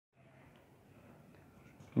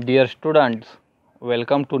Dear students,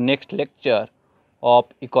 welcome to next lecture of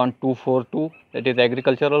Econ 242, that is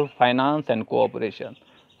Agricultural Finance and Cooperation.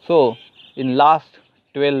 So, in last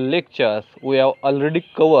 12 lectures, we have already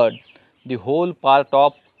covered the whole part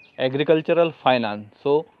of agricultural finance.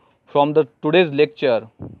 So, from the today's lecture,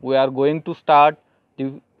 we are going to start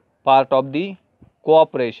the part of the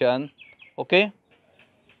cooperation. Okay?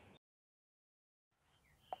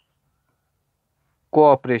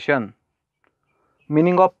 Cooperation.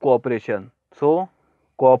 Meaning of cooperation. So,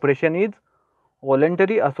 cooperation is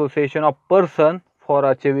voluntary association of person for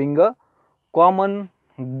achieving a common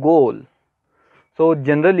goal. So,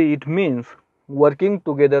 generally it means working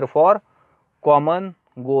together for common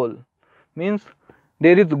goal. Means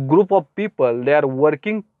there is a group of people, they are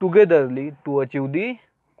working togetherly to achieve the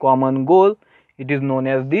common goal. It is known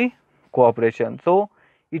as the cooperation. So,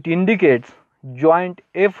 it indicates joint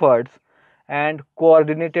efforts and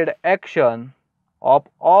coordinated action of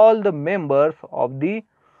all the members of the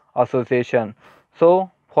association.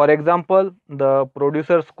 So, for example, the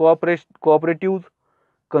producers cooperatives,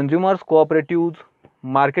 consumers cooperatives,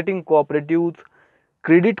 marketing cooperatives,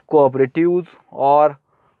 credit cooperatives, or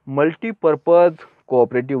multi-purpose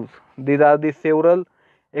cooperatives. These are the several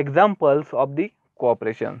examples of the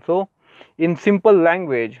cooperation. So, in simple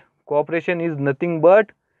language, cooperation is nothing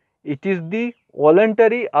but it is the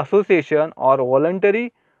voluntary association or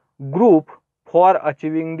voluntary group for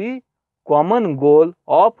achieving the common goal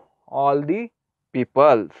of all the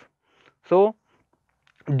peoples. So,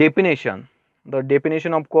 definition. The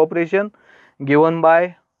definition of cooperation given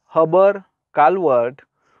by Huber Calvert.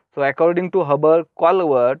 So, according to Huber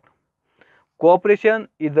Calvert, cooperation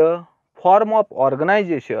is a form of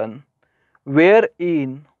organization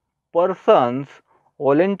wherein persons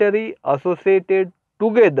voluntarily associated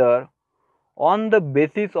together on the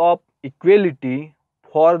basis of equality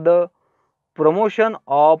for the promotion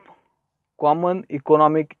of common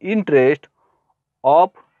economic interest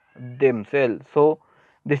of themselves. So,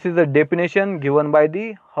 this is the definition given by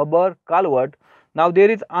the Huber Calvert. Now,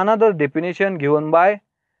 there is another definition given by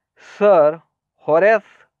Sir Horace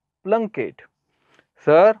Plunkett.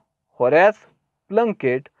 Sir Horace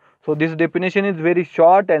Plunkett. So, this definition is very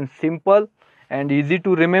short and simple and easy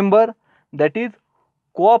to remember. That is,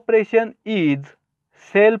 cooperation is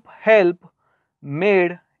self-help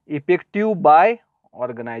made effective by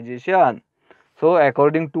organization. So,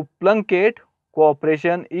 according to Plunkett,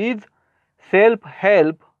 cooperation is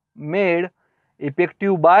self-help made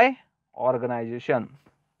effective by organization.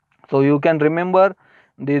 So, you can remember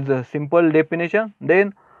this simple definition.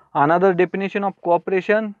 Then another definition of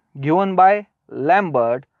cooperation given by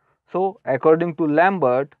Lambert. So, according to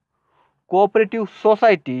Lambert, cooperative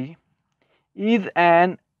society is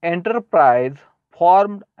an enterprise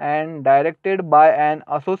formed and directed by an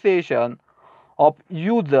association of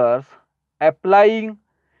users applying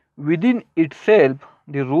within itself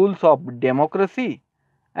the rules of democracy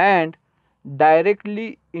and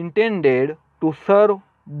directly intended to serve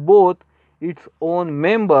both its own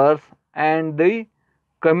members and the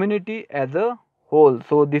community as a whole.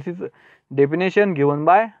 So, this is definition given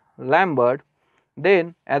by Lambert.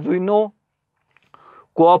 Then, as we know,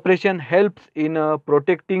 cooperation helps in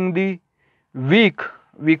protecting the weak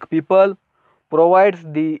people, provides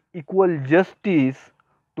the equal justice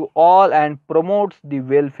to all and promotes the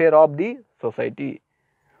welfare of the society.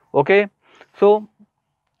 Okay. So,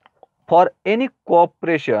 for any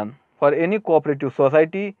cooperation, for any cooperative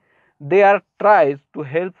society, they are tries to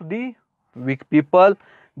help the weak people.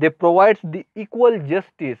 They provide the equal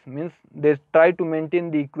justice, means they try to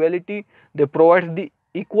maintain the equality. They provide the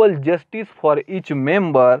equal justice for each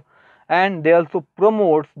member, and they also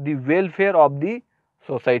promotes the welfare of the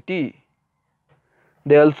society.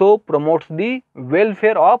 They also promotes the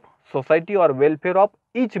welfare of society or welfare of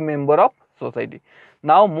each member of society.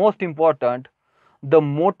 Now, most important, the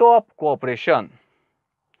motto of cooperation.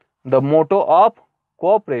 The motto of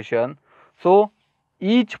cooperation. So,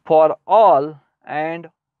 each for all and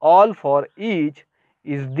all for each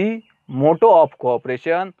is the motto of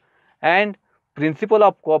cooperation, and principle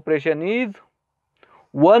of cooperation is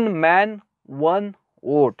one man, one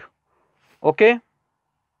vote. Okay.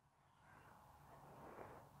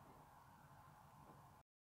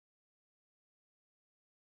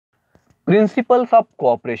 Principles of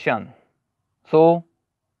cooperation. So,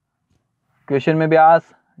 question may be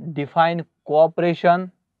asked, define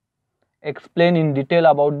cooperation, explain in detail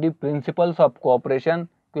about the principles of cooperation.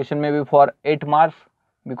 Question may be for 8 marks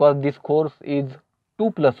because this course is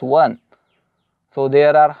 2 plus 1. So,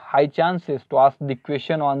 there are high chances to ask the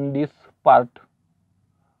question on this part.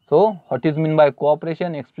 So, what is meant by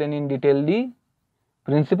cooperation? Explain in detail the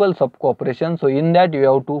principles of cooperation. So in that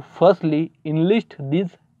you have to firstly enlist these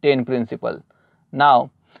 10 principles.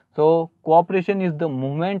 Now, so cooperation is the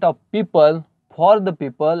movement of people for the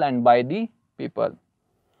people and by the people.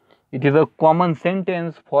 It is a common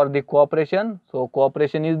sentence for the cooperation. So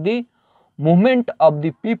cooperation is the movement of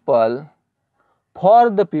the people for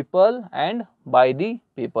the people and by the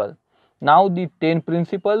people. Now the 10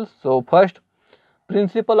 principles. So first,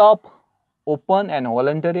 principle of open and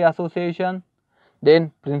voluntary association,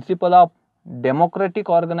 then principle of democratic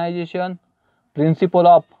organization, principle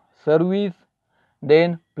of service,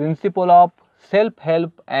 then principle of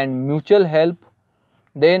self-help and mutual help,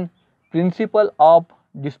 then principle of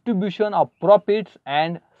distribution of profits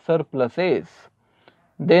and surpluses,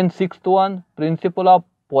 then sixth one, principle of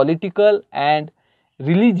political and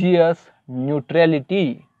religious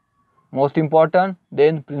neutrality, most important,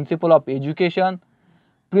 then principle of education,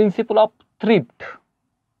 principle of thrift,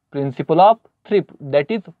 that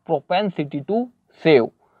is propensity to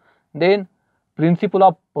save, then principle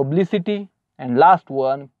of publicity, and last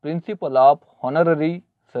one, principle of honorary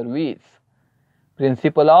service.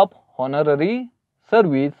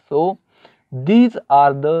 So these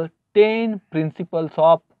are the 10 principles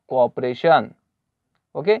of cooperation.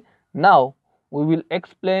 Okay, now we will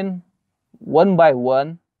explain one by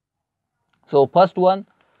one. So first one,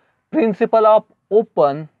 principle of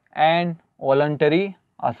open and voluntary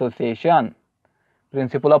association.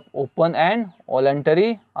 Principle of open and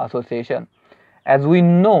voluntary association. As we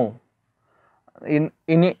know, in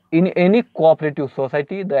any cooperative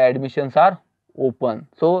society, the admissions are open.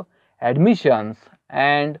 So admissions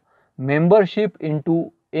and membership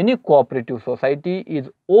into any cooperative society is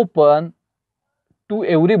open to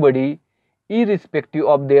everybody, irrespective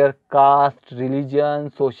of their caste,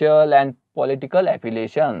 religion, social and political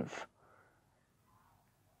affiliations.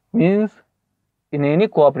 Means in any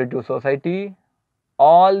cooperative society,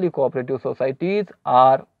 all the cooperative societies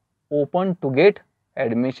are open to get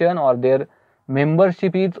admission, or their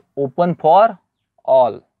membership is open for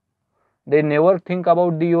all. They never think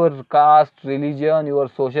about your caste, religion, your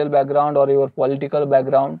social background or your political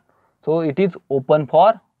background. So it is open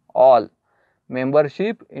for all.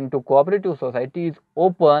 Membership into cooperative society is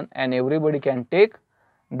open and everybody can take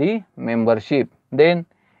the membership. Then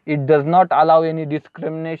it does not allow any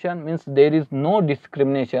discrimination, means there is no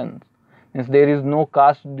discrimination, means there is no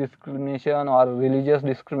caste discrimination or religious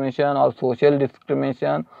discrimination or social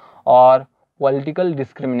discrimination or political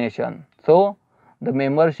discrimination. So the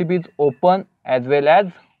membership is open as well as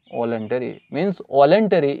voluntary. Means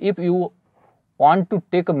voluntary, if you want to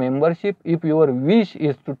take a membership, if your wish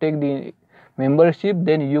is to take the membership,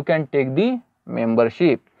 then you can take the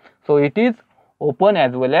membership. So it is open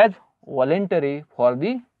as well as voluntary for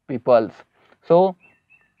the peoples. So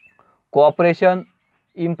cooperation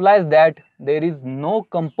implies that there is no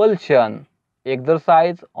compulsion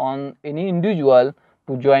exercise on any individual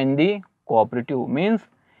to join the cooperative. Means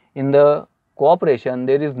in the cooperation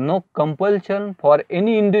there is no compulsion for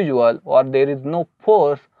any individual, or there is no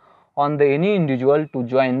force on the any individual to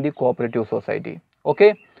join the cooperative society.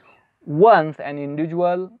 Okay, once an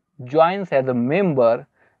individual joins as a member,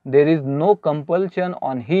 there is no compulsion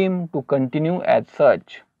on him to continue as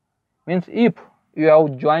such. Means if you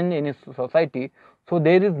have joined any society, so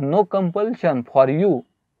there is no compulsion for you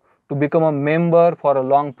to become a member for a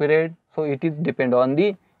long period. So it is depend on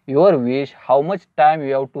the your wish, how much time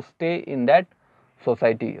you have to stay in that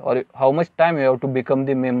society, or how much time you have to become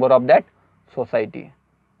the member of that society.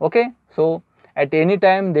 Okay, so at any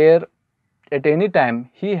time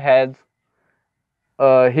he has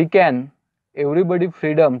he can everybody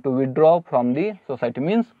freedom to withdraw from the society.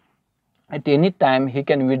 Means at any time he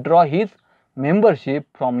can withdraw his membership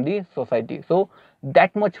from the society. So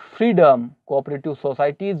that much freedom cooperative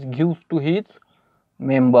societies gives to his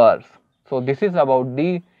members. So this is about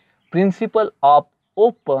the principle of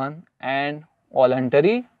open and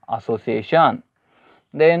voluntary association.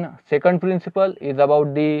 Then second principle is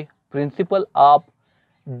about the principle of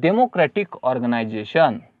democratic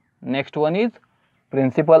organization. Next one is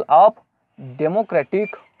principle of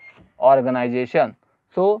democratic organization.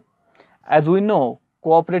 So as we know,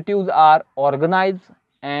 cooperatives are organized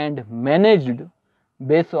and managed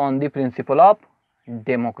based on the principle of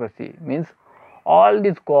democracy. Means all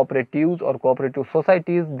these cooperatives or cooperative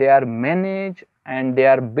societies, they are managed and they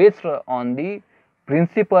are based on the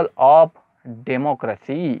principle of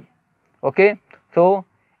democracy. Okay, so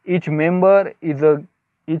each member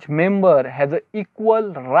has a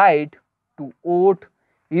equal right to vote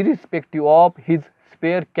irrespective of his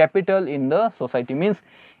spare capital in the society. Means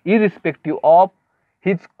irrespective of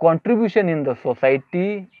his contribution in the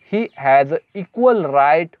society, he has an equal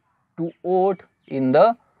right to vote in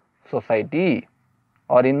the society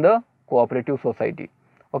or in the cooperative society.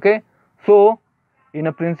 Okay, so in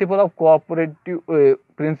a principle of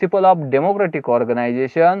principle of democratic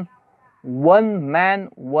organization, one man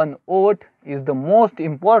one vote is the most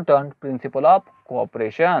important principle of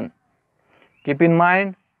cooperation. Keep in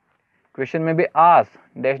mind, question may be asked,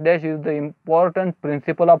 dash dash is the important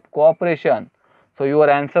principle of cooperation. So your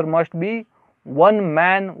answer must be one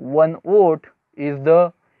man one vote is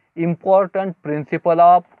the important principle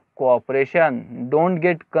of cooperation. Don't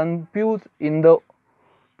get confused in the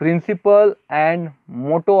principle and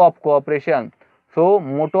motto of cooperation. So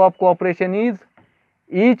motto of cooperation is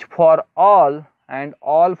each for all and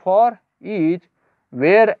all for each,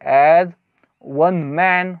 whereas one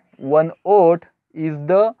man one vote is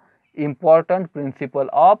the important principle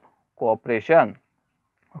of cooperation.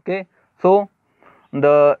 Okay, so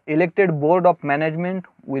the elected board of management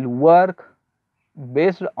will work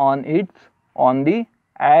based on the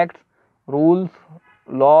acts, rules,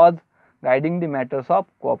 laws guiding the matters of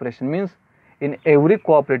cooperation. Means in every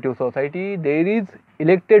cooperative society there is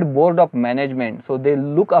elected board of management, so they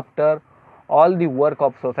look after all the work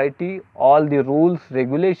of society, all the rules,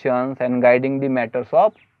 regulations and guiding the matters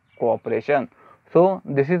of cooperation. So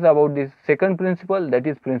this is about the second principle, that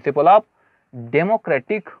is principle of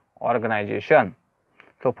democratic organization.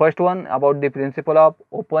 So first one about the principle of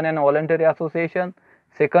open and voluntary association,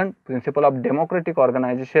 second principle of democratic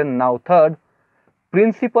organization, now third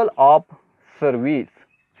principle of service.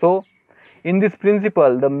 So in this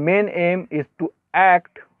principle the main aim is to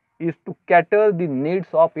cater the needs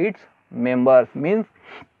of its members. Means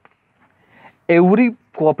every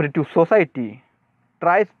cooperative society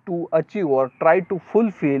tries to achieve or try to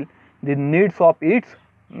fulfill the needs of its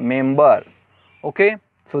member. Okay,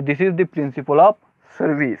 so this is the principle of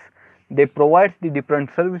service. They provide the different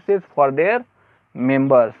services for their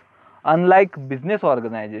members. Unlike business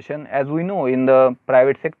organization, as we know, in the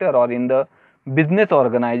private sector or in the business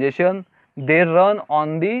organization, they run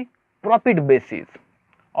on the profit basis.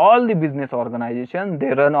 All the business organizations, they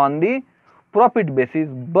run on the profit basis,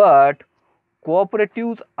 but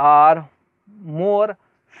cooperatives are more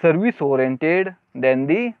service oriented than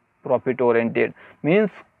the profit oriented. Means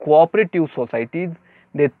cooperative societies,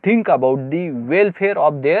 they think about the welfare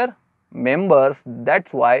of their members.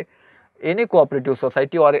 That's why any cooperative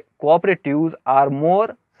society or cooperatives are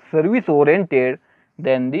more service oriented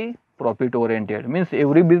than the profit oriented. Means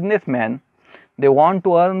every businessman, they want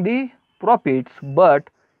to earn the profits, but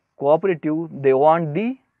cooperative, they want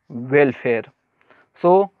the welfare.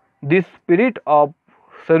 So this spirit of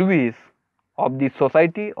service of the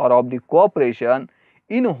society or of the cooperation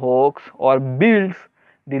invokes or builds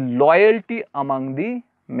the loyalty among the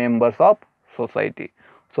members of society.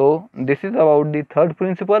 So this is about the third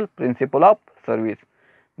principle, principle of service.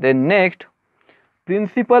 Then next,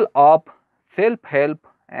 principle of self-help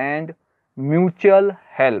and mutual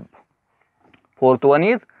help. Fourth one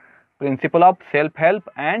is principle of self-help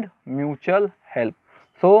and mutual help.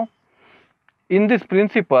 So in this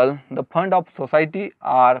principle, the fund of society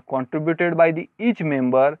are contributed by the each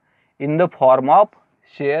member in the form of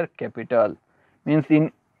share capital. Means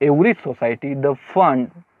in every society, the fund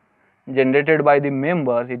generated by the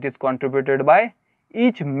members, it is contributed by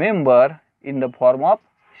each member in the form of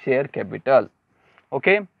share capital.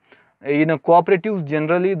 Okay, in a cooperative,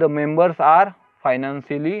 generally the members are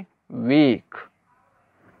financially weak.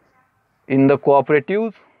 In the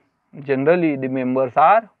cooperatives, generally the members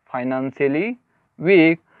are financially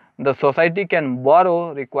weak. The society can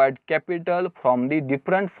borrow required capital from the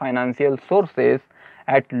different financial sources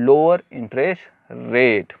at lower interest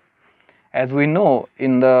rate. As we know,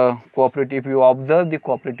 in the cooperative, you observe the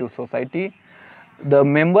cooperative society, the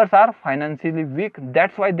members are financially weak.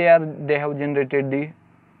 That's why they have generated the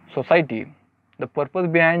society. The purpose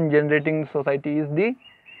behind generating society is the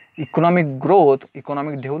economic growth,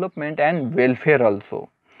 economic development and welfare also.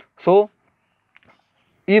 So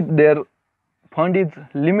if their fund is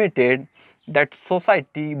limited, that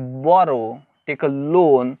society borrow, take a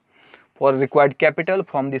loan for required capital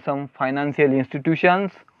from the some financial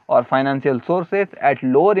institutions or financial sources at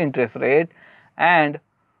lower interest rate and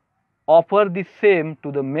offer the same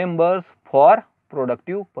to the members for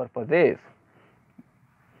productive purposes.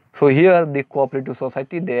 So here the cooperative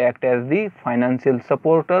society, they act as the financial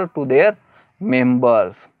supporter to their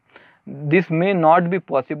members. This may not be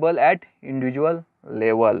possible at individual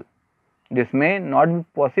level. This may not be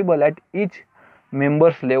possible at each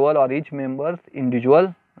member's level or each member's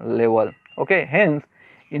individual level. Okay, hence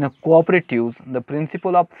in a cooperative, the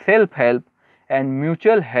principle of self-help and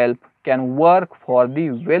mutual help can work for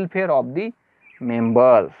the welfare of the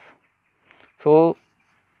members. So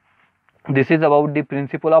This is about the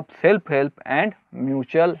principle of self-help and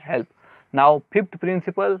mutual help. Now, fifth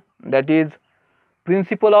principle, that is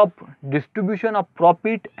principle of distribution of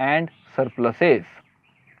profit and surpluses.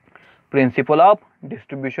 Principle of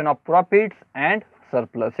distribution of profits and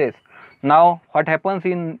surpluses. Now, what happens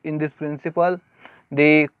in this principle?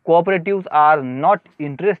 The cooperatives are not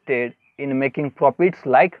interested in making profits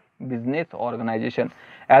like business organization.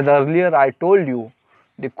 As earlier I told you,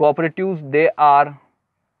 the cooperatives, they are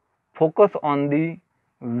focused on the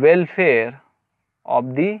welfare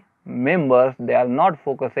of the members. They are not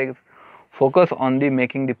focus on the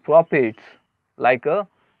making the profits like a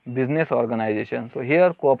business organization. So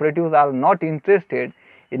here cooperatives are not interested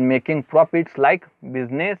in making profits like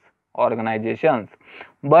business organizations,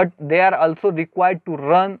 but they are also required to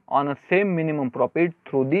run on a same minimum profit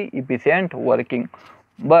through the efficient working.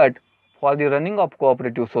 But for the running of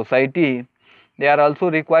cooperative society, they are also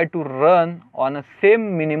required to run on a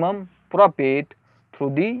same minimum profit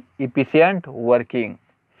through the efficient working.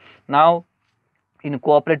 Now, in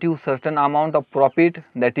cooperative, certain amount of profit,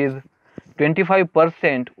 that is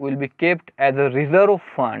 25%, will be kept as a reserve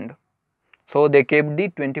fund. So they kept the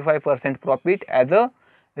 25% profit as a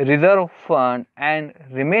reserve fund, and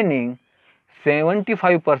remaining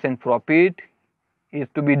 75% profit is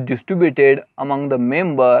to be distributed among the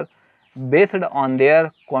members based on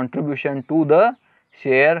their contribution to the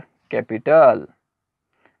share capital.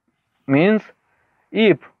 Means,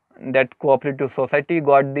 if that cooperative society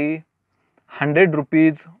got the 100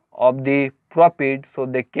 rupees of the profit, so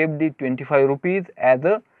they kept the 25 rupees as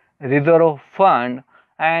a reserve fund,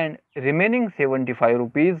 and remaining 75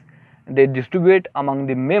 rupees they distribute among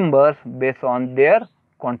the members based on their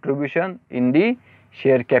contribution in the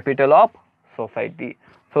share capital of society.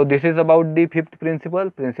 So this is about the fifth principle,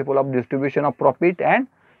 principle of distribution of profit and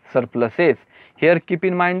surpluses. Here keep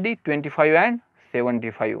in mind the 25 and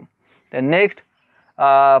 75. The next,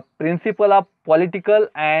 principle of political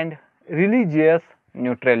and religious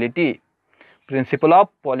neutrality. Principle of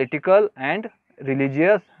political and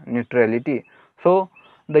religious neutrality. So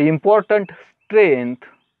the important strength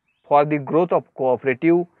for the growth of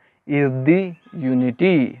cooperative is the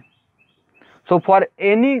unity. So for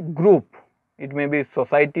any group, it may be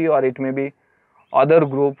society or it may be other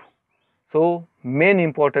group, so main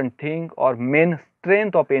important thing or main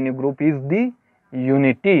strength of any group is the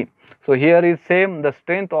unity. So here is same, the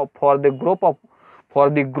strength of for the growth of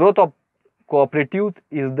cooperatives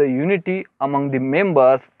is the unity among the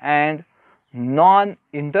members and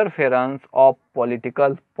non-interference of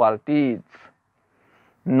political parties.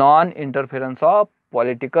 Non-interference of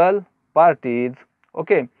political parties.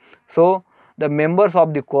 Okay, so the members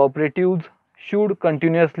of the cooperatives should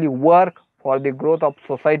continuously work for the growth of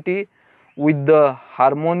society with the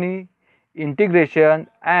harmony, integration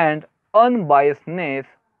and unbiasedness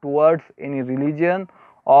towards any religion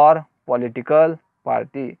or political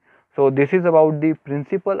party. So this is about the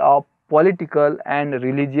principle of political and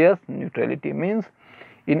religious neutrality. Means,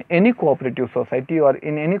 in any cooperative society or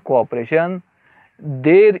in any cooperation,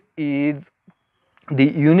 there is the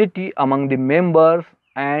unity among the members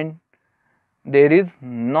and there is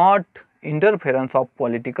not interference of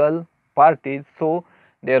political parties, so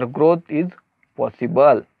their growth is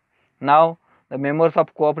possible. Now, the members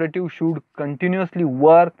of cooperative should continuously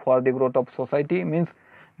work for the growth of society. Means,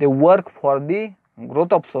 they work for the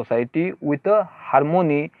growth of society with a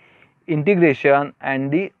harmony, integration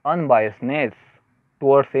and the unbiasedness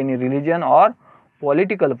towards any religion or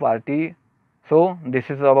political party. So this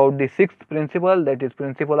is about the sixth principle, that is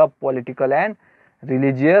principle of political and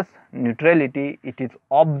religious neutrality. It is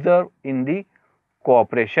observed in the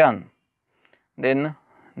cooperation. Then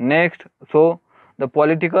next, so the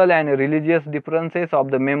political and religious differences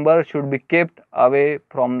of the members should be kept away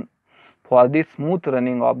from for the smooth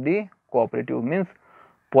running of the cooperative. Means,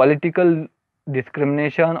 political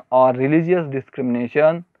discrimination or religious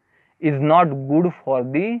discrimination is not good for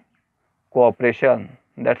the cooperation.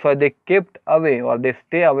 That's why they kept away or they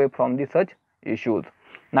stay away from the such issues.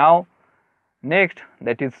 Now next,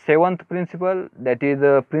 that is seventh principle, that is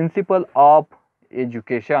the principle of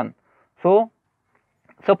education. So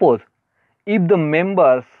suppose if the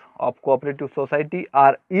members of cooperative society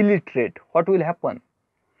are illiterate, what will happen?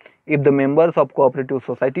 If the members of cooperative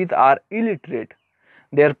societies are illiterate,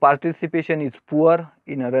 their participation is poor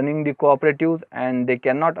in running the cooperatives and they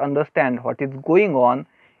cannot understand what is going on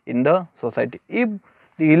in the society. If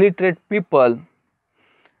the illiterate people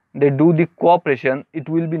they do the cooperation, it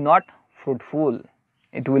will be not fruitful.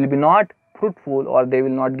 It will be not fruitful or they will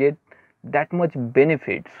not get that much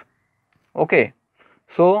benefits. Okay,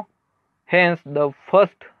 so hence the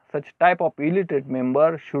first such type of illiterate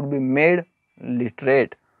member should be made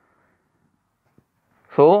literate.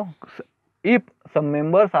 So if some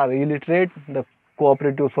members are illiterate, the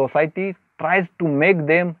cooperative society tries to make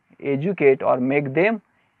them educate or make them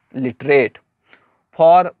literate.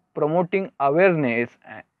 For promoting awareness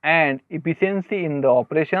and efficiency in the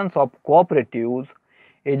operations of cooperatives,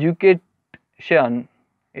 education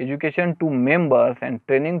education to members and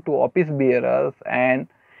training to office bearers and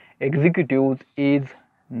executives is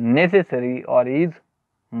necessary or is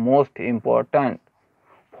most important.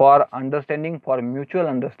 For mutual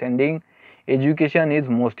understanding, education is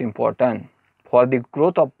most important. For the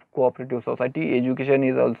growth of cooperative society, education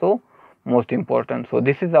is also most important. So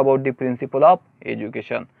this is about the principle of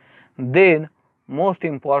education. Then most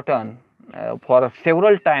important, for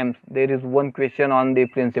several times there is one question on the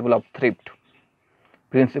principle of thrift.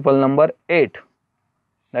 Principle number 8,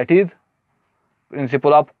 that is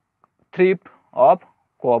principle of thrift of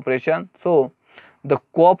cooperation. So the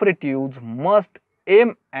cooperatives must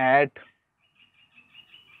aim at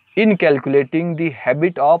calculating the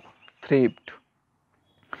habit of thrift.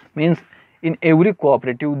 Means in every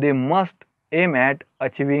cooperative they must aim at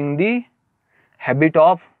achieving the habit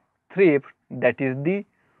of thrift, that is the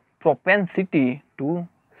propensity to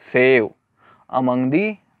save among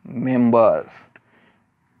the members.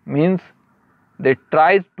 Means they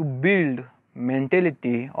try to build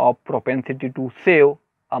mentality of propensity to save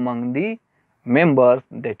among the members,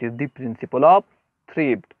 that is the principle of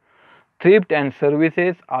thrift. Thrift and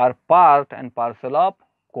services are part and parcel of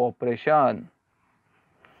cooperation.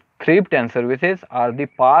 Thrift and services are the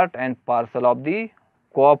part and parcel of the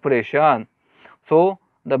cooperation. So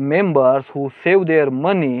the members who save their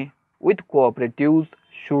money with cooperatives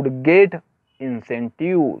should get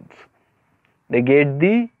incentives. They get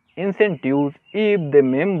the incentives if the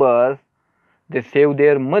members they save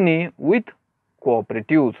their money with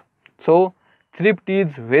cooperatives. So thrift is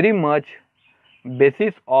very much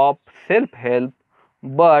basis of self-help,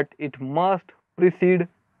 but it must precede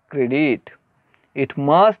credit. It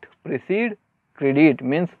must precede credit,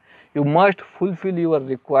 means you must fulfill your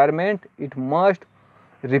requirement, it must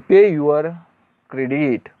repay your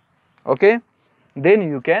credit. Okay, then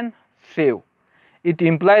you can save. It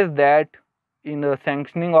implies that in the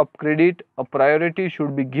sanctioning of credit, a priority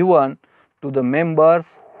should be given to the members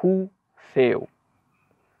who save.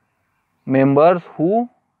 Members who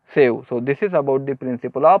save. So this is about the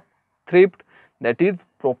principle of thrift, that is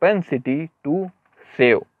propensity to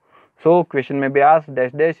save. So question may be asked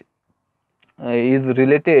dash dash is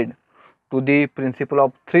related to the principle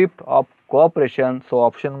of thrift of cooperation. So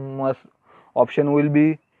option will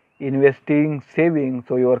be investing, saving.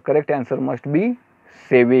 So your correct answer must be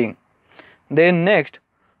saving. Then next,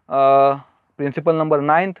 principle number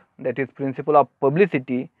 9, that is principle of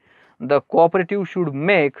publicity. The cooperative should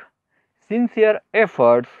make sincere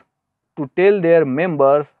efforts to tell their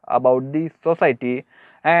members about the society,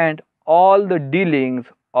 and all the dealings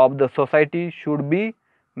of the society should be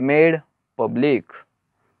made public.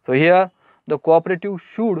 So here the cooperative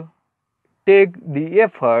should take the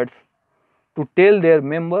efforts to tell their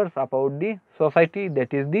members about the society,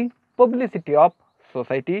 that is the publicity of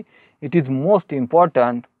society. It is most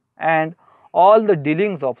important, and all the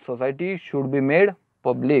dealings of society should be made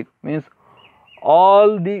public. Means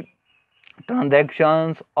all the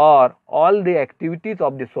transactions or all the activities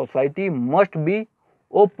of the society must be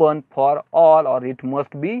open for all, or it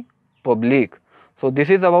must be public. So this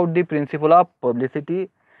is about the principle of publicity.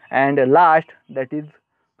 And last, that is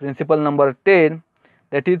principle number 10,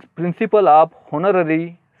 that is principle of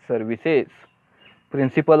honorary services.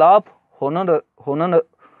 Principle of honorary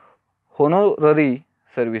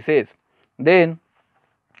services. Then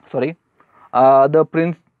the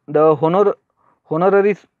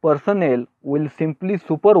honorary personnel will simply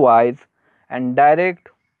supervise and direct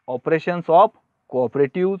operations of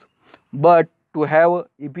cooperatives, but to have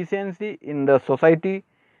efficiency in the society,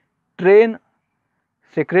 train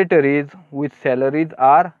secretaries with salaries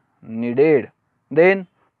are needed. Then,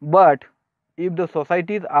 but if the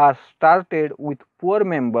societies are started with poor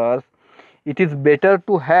members, it is better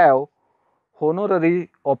to have honorary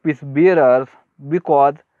office bearers,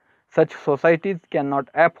 because such societies cannot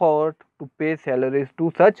afford to pay salaries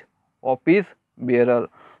to such office bearer.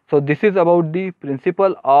 So this is about the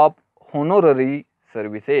principle of honorary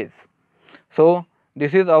services. So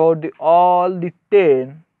this is about all the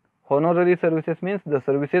 10 honorary services, means the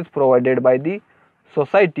services provided by the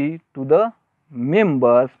society to the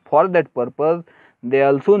members. For that purpose they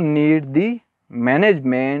also need the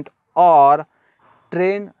management or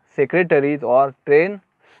train secretaries or train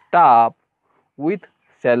staff with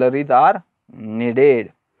salaries are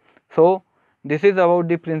needed. So this is about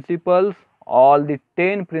the principles, all the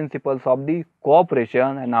 10 principles of the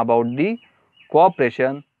cooperation and about the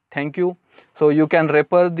cooperation. Thank you. So you can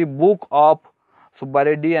refer the book of Subba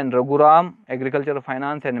Reddy and Raghu, Agriculture,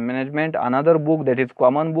 Finance and Management. Another book, that is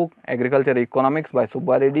common book, Agriculture Economics by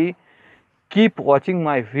Subba Reddy. Keep watching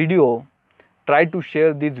my video. Try to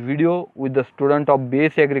share this video with the student of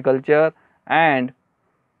base agriculture, and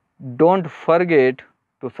don't forget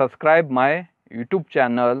to subscribe my YouTube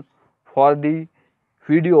channel for the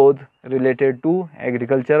videos related to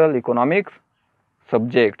agricultural economics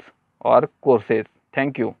subjects or courses.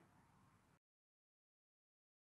 Thank you.